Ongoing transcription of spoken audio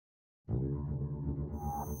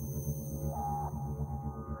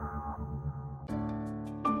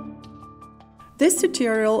This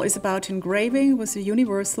tutorial is about engraving with the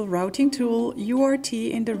Universal Routing Tool URT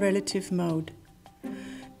in the relative mode.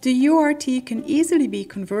 The URT can easily be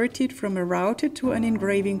converted from a router to an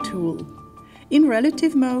engraving tool. In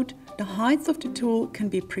relative mode, the height of the tool can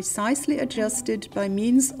be precisely adjusted by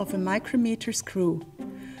means of a micrometer screw.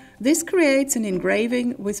 This creates an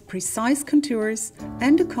engraving with precise contours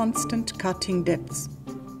and a constant cutting depth.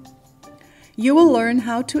 You will learn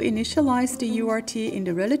how to initialize the URT in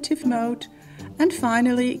the relative mode and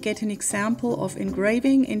finally get an example of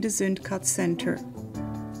engraving in the Zünd Cut Center.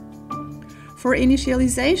 For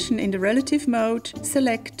initialization in the relative mode,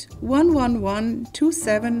 select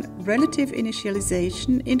 11127 Relative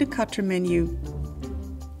Initialization in the Cutter menu.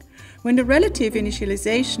 When the relative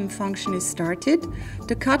initialization function is started,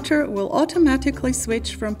 the cutter will automatically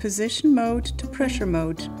switch from position mode to pressure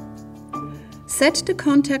mode. Set the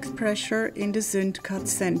contact pressure in the Zünd Cut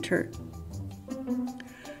Center.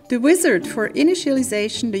 The wizard for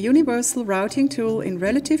initialization the Universal Routing Tool in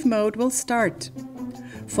relative mode will start.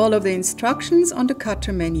 Follow the instructions on the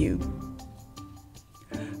cutter menu.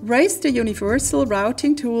 Raise the Universal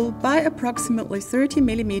Routing Tool by approximately 30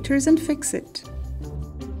 mm and fix it.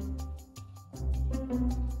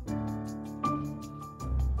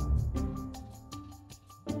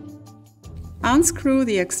 Unscrew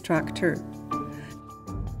the extractor.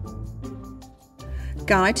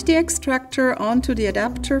 Guide the extractor onto the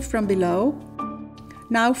adapter from below.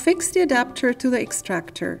 Now fix the adapter to the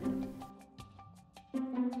extractor.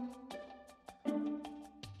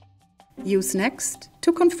 Use Next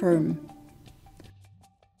to confirm.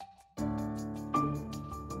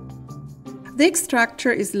 The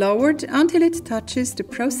extractor is lowered until it touches the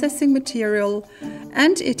processing material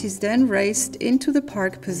and it is then raised into the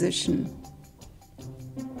park position.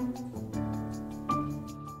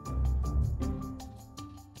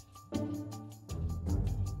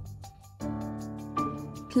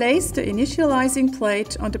 Place the initializing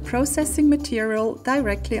plate on the processing material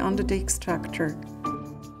directly under the extractor.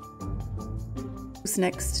 Use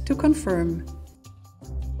Next to confirm.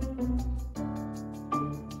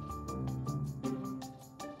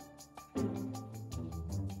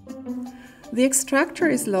 The extractor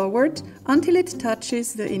is lowered until it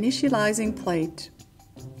touches the initializing plate.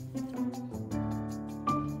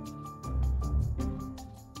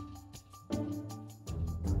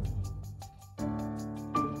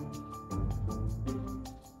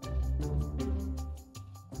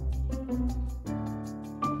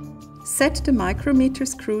 Set the micrometer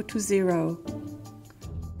screw to 0.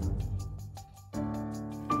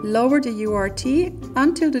 Lower the URT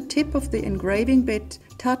until the tip of the engraving bit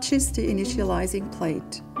touches the initializing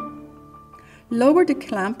plate. Lower the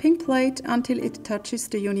clamping plate until it touches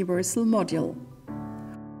the universal module.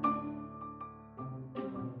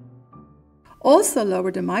 Also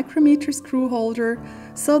lower the micrometer screw holder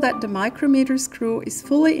so that the micrometer screw is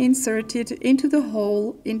fully inserted into the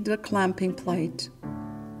hole in the clamping plate.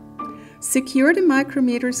 Secure the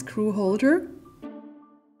micrometer screw holder.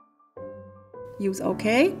 Use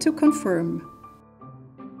OK to confirm.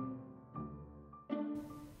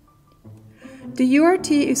 The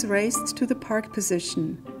URT is raised to the park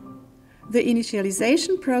position. The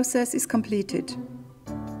initialization process is completed.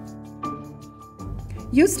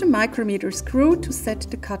 Use the micrometer screw to set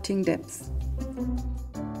the cutting depth.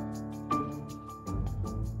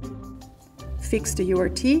 Fix the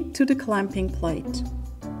URT to the clamping plate.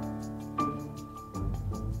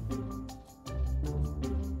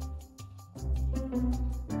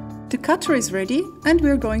 The cutter is ready and we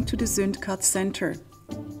are going to the Zünd Cut Center.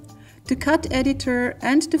 The cut editor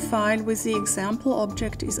and the file with the example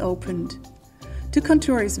object is opened. The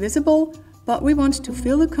contour is visible, but we want to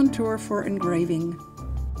fill the contour for engraving.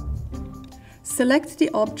 Select the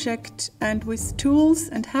object and with Tools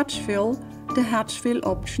and Hatch Fill, the Hatch Fill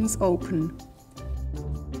options open.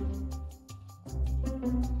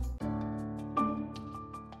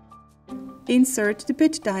 Insert the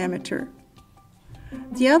bit diameter.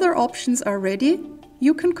 The other options are ready,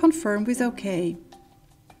 you can confirm with OK.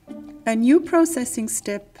 A new processing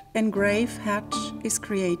step, Engrave Hatch, is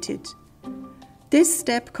created. This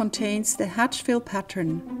step contains the hatch fill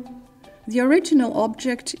pattern. The original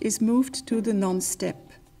object is moved to the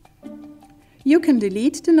non-step. You can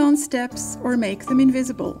delete the non-steps or make them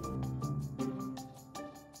invisible.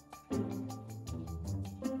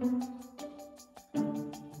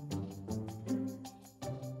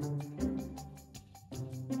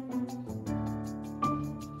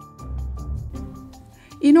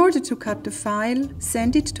 In order to cut the file,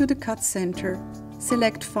 send it to the cut center.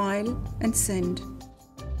 Select File and Send.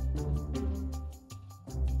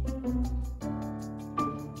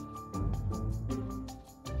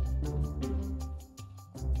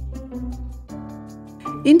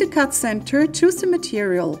 In the cut center, choose the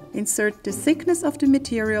material, insert the thickness of the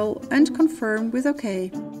material and confirm with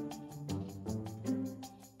OK.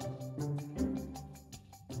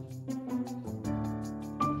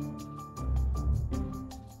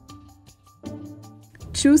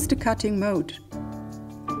 Choose the cutting mode.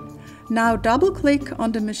 Now double-click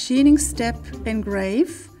on the machining step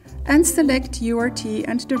Engrave and select URT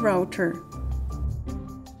and the router.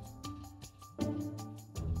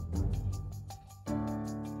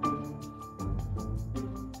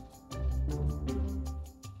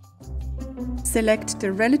 Select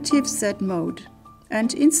the relative Z mode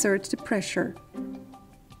and insert the pressure.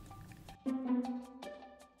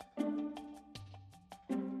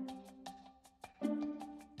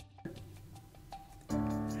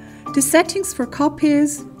 The settings for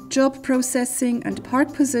copies, job processing and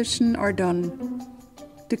part position are done.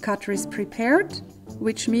 The cutter is prepared,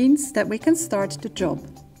 which means that we can start the job.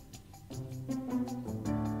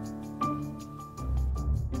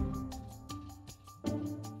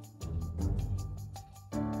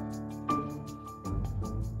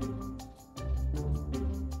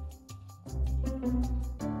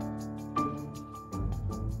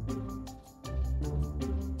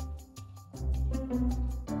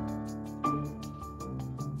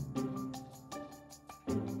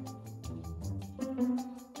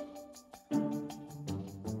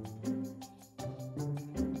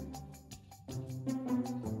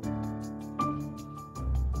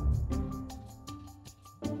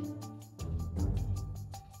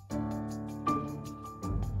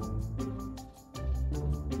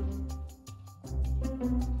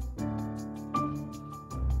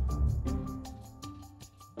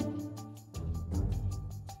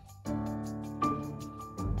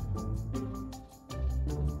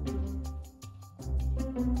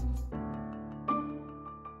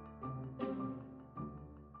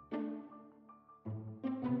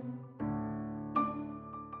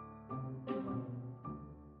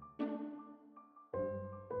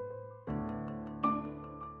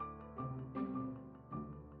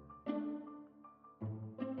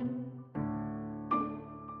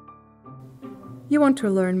 You want to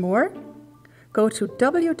learn more? Go to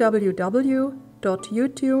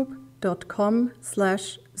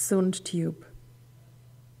www.youtube.com/ZündTube.